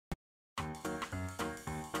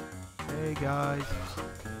Hey guys.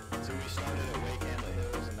 So we started at Wake and the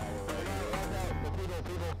Hills, and now we're right.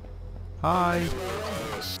 Hi.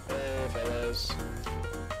 Hey fellas.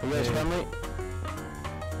 You guys friendly?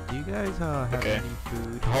 Do you guys have Okay. any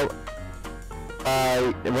food?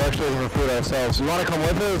 We're actually looking for food ourselves. You want to come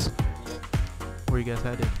with us? Where you guys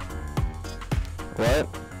headed? What?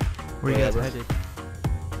 Where you guys Wherever. headed?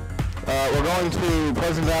 We're going to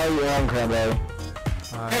Pleasant Valley and Cranberry.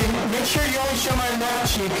 Hey, make sure you always show my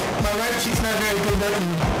left cheek. My right cheek's not very good looking.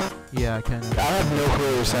 Yeah, I kind of. I have no clue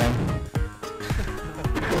what you're saying.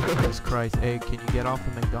 Jesus Christ. Hey, can you get off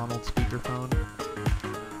the McDonald's speakerphone?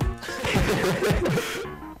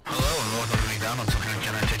 Hello and welcome to McDonald's.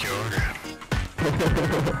 Can I take your order?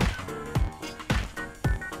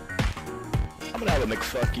 I'm gonna have a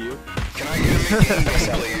McFuck you. Can I get a McDonald's,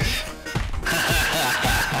 please?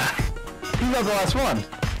 You got the last one.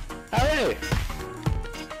 Alright.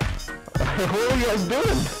 What are you guys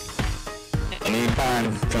doing?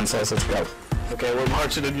 Anytime, princess, let's go. Okay, we're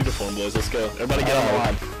marching in uniform, boys. Let's go. Everybody get on the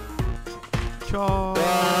line. Charge!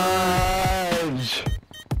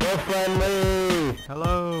 We're friendly.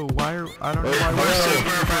 Hello. Why are I don't know why We're we're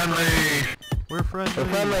super friendly. We're friendly. We're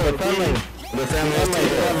friendly. We're friendly. The family is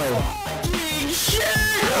together.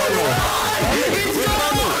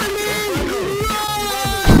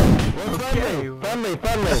 Okay. Friendly.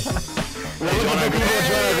 We're looking for people to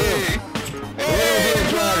join our group.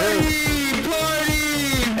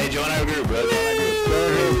 Hey, join our group, bro. Join our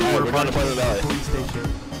group. Alright, we're going to Pleasant Valley. Police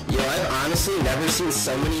station. Yo, I've honestly never seen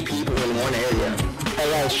so many people in one area. Hey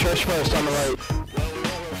guys, church first on the right. Well, we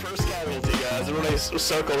have our first casualty, guys. Everybody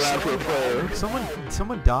circle around for a prayer.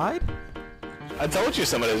 Someone died? I told you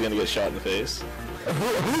somebody was gonna get shot in the face.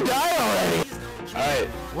 Who died already? Alright,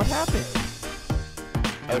 What happened?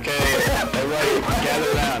 okay, everybody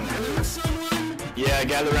gather around. Yeah,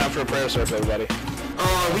 gather around for a prayer circle, everybody.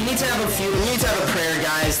 We need to have a prayer,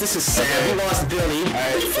 guys. This is sad. Okay. We lost Billy.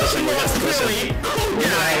 Alright,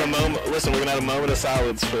 listen, we're gonna have a moment of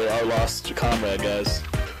silence for our lost comrade, guys.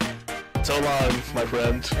 So long, my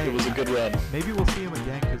friend. It was a good run. Maybe we'll see him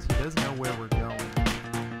again because he doesn't know where we're going.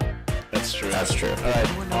 That's true. That's true. Alright,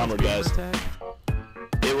 Anyone know onward, his guys. gamer tag?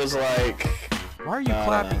 It was like... Why are you I don't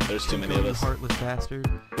clapping? know. There's too many you of us. heartless bastard.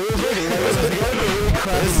 It was really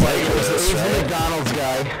crappy Legos. It was the McDonald's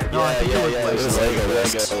guy. No, I think it was it was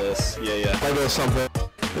Legolas. Yeah. Lego something.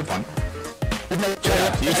 Good fun.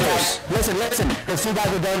 You first. Listen. There's two guys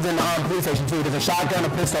with guns in the police station too. There's a shotgun, a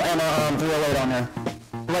pistol, and a 308 on there.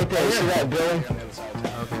 Right there, you see that, Billy?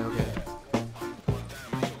 Okay.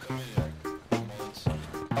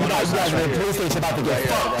 You guys are in the police station about to get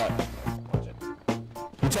fucked.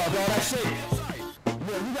 You talk all that shit.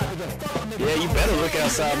 Yeah, you better look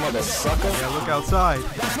outside, motherfucker. Yeah, look outside.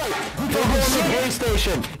 That's right. Go to the police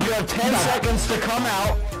station. You have 10 seconds to come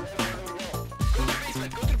out.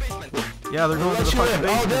 Yeah, they're going to the Let you fucking in.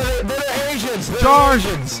 Oh, basement. they're Asians. They're Charge!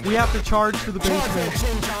 Asians. We have to charge to the basement.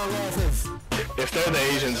 If they're the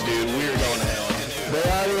Asians, dude, we're going to hell. They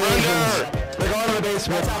are the Asians. They're going to the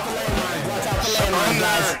basement.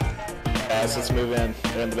 Guys, let's move in.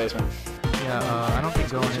 They're in the basement. Yeah, I don't think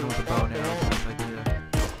going in with a bow and arrow is the best idea.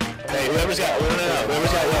 Hey, whoever's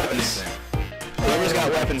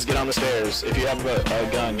got weapons, get on the stairs. If you have a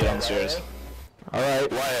gun, get on the stairs.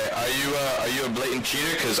 Alright. Why? Are you a blatant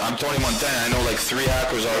cheater? Cause I'm Tony Montana. I know like 3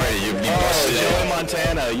 hackers already. You Oh, busted Joey it.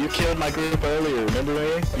 Montana, you killed my group earlier. Remember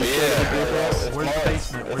me? You killed my group earlier. Where's the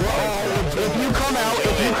basement? Where's the basement? If you come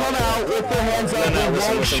out with your hands up, No, we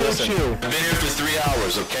listen, won't shoot listen. you. I've been here for 3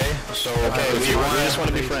 hours, okay? So Okay, if we you want just want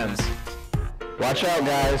to be friends. Watch out,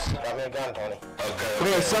 guys. Okay.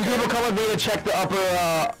 Okay, some people come with me to check the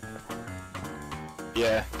upper,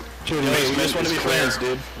 Yeah. shooting. Hey, we just want to be It's clear. friends,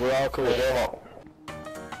 dude. We're all cool.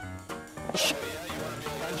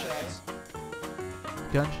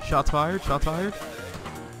 Shots fired?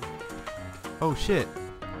 Oh shit.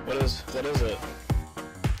 What is it?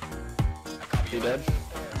 You dead?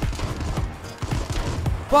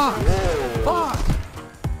 Fuck! Whoa. Fuck!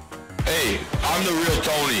 Hey, I'm the real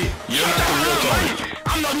Tony. You're not the real Tony.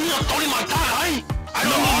 I'm the real Tony Montana, eh? I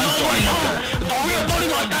No, I'm Tony Montana. The real Tony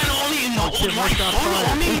Montana only in the Shit, one shot fired. Oh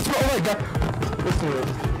my god. Listen to it.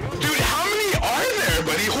 Dude, how many are there,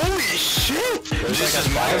 buddy? Holy shit! This is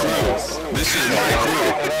my crew. This is my crew.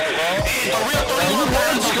 The real Tony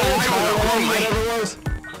Montana doesn't ride with a crew, man.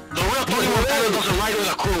 The real Tony Montana doesn't ride with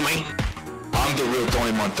a crew, man. I'm the real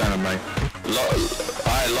Tony Montana, man.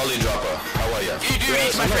 Alright, Lolly Dropper. How are ya?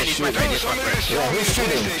 He's my friend. Yeah, who's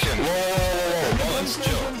shooting? Whoa. Mullins,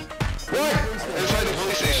 chill. What? Inside the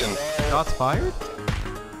police station. Shots fired?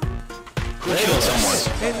 Who killed someone?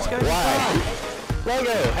 Hey, this guy's Why?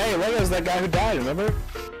 Lego! Hey, Lego's that guy who died, remember?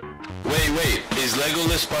 Wait. Is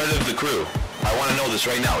Legolas part of the crew? I want to know this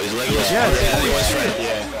right now. Is Legolas part of anyone's friend?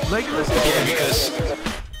 Yeah. Legolas. Okay, because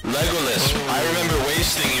Legolas, I remember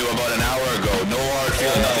wasting you about an hour ago. No hard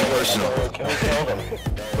feeling, nothing personal.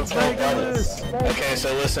 Legolas. Okay,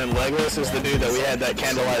 so listen, Legolas is the dude that we had that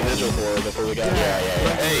candlelight vigil for before we got here.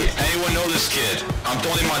 Hey, anyone know this kid? I'm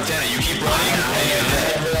Tony Montana. You keep running and you're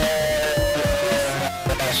dead.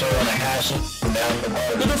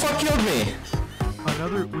 Who the fuck killed me?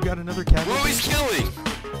 We got another cat. Who is killing?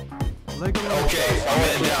 Legolas. Okay, I'm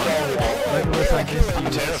heading down. Legolas, I missed I'm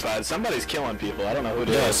you. terrified. Somebody's killing people. I don't know who it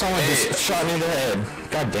Yeah, is. someone just shot me in the head.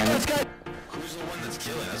 God damn it. Who's the one that's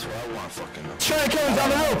killing? That's what I want to fucking know. Try to kill him. He's on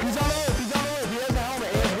the roof. He's on the roof. He's on the roof. He has a helmet.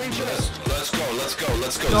 He has a green shirt. Let's go.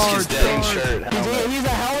 This kid's dead. Green shirt. helmet. He's a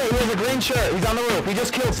helmet. He has a green shirt. He's on the roof. He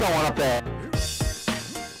just killed someone up there.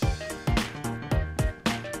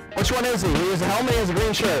 Which one is he? He has a helmet. He has a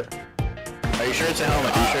green shirt. Are you sure it's a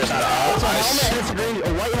helmet? Are you sure it's not a helmet? It's a helmet and it's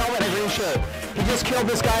a white helmet and a green shirt. He just killed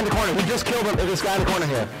this guy in the corner. He just killed this guy in the corner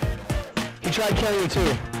here. He tried killing you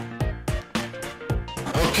too.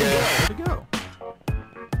 Okay. Where'd it go?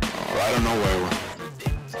 I don't know where we're...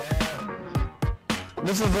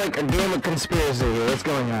 This is like a game of conspiracy here. What's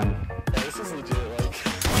going on? Yeah, this is legit, like...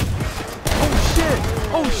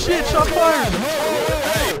 Oh shit! Shot fired!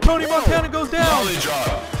 Hey! Tony Montana goes down! Lolly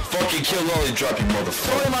drop! Fucking kill Lolly drop, you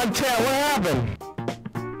motherfucker. Tony Montana, what happened?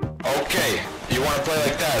 Okay, you wanna play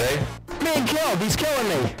like that, eh? Being killed. He's killing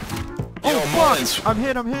me. Oh Yo, fuck! Mullins. I'm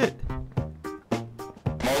hit.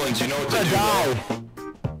 Mullins, you know what to I do, died.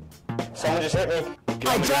 Someone just hit me.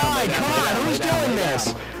 I died. Come on. Who's doing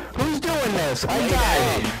this? Who's doing this? I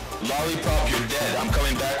died. Lollipop, you're dead. I'm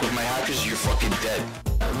coming back with my hackers, you're fucking dead.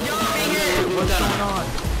 What's going on?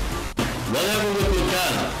 Whatever with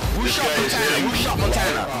Montana. Who shot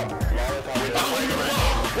Montana?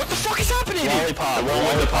 What the fuck is happening? Lollipop.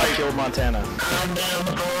 Lollipop killed Montana.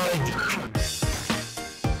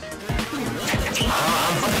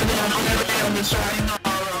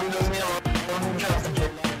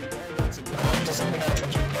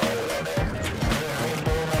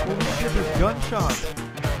 Holy shit, there's gunshots.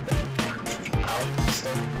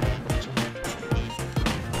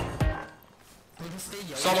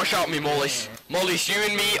 Someone shout me, Mollis. Mollis, you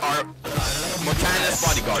and me are Montana's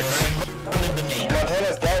bodyguards.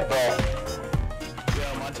 Montana's dead, bro.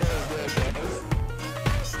 Yeah, Montana's dead.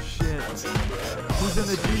 Shit. Who's in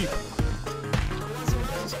the Jeep?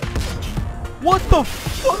 What the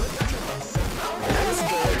fuck?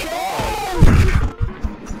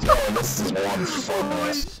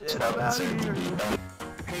 Holy shit, I'm out of here.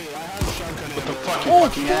 What the fuck, you Oh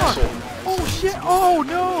fucking fuck! asshole? Oh shit! Oh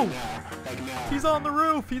no! He's on the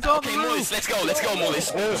roof! He's on Okay, the roof! Mollis, let's go, Mollis.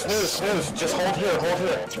 Snooze. Just hold here.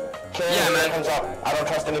 Kill Yeah, man. comes up. I don't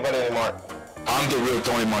trust anybody anymore. I'm the real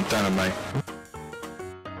Tony Montana, man.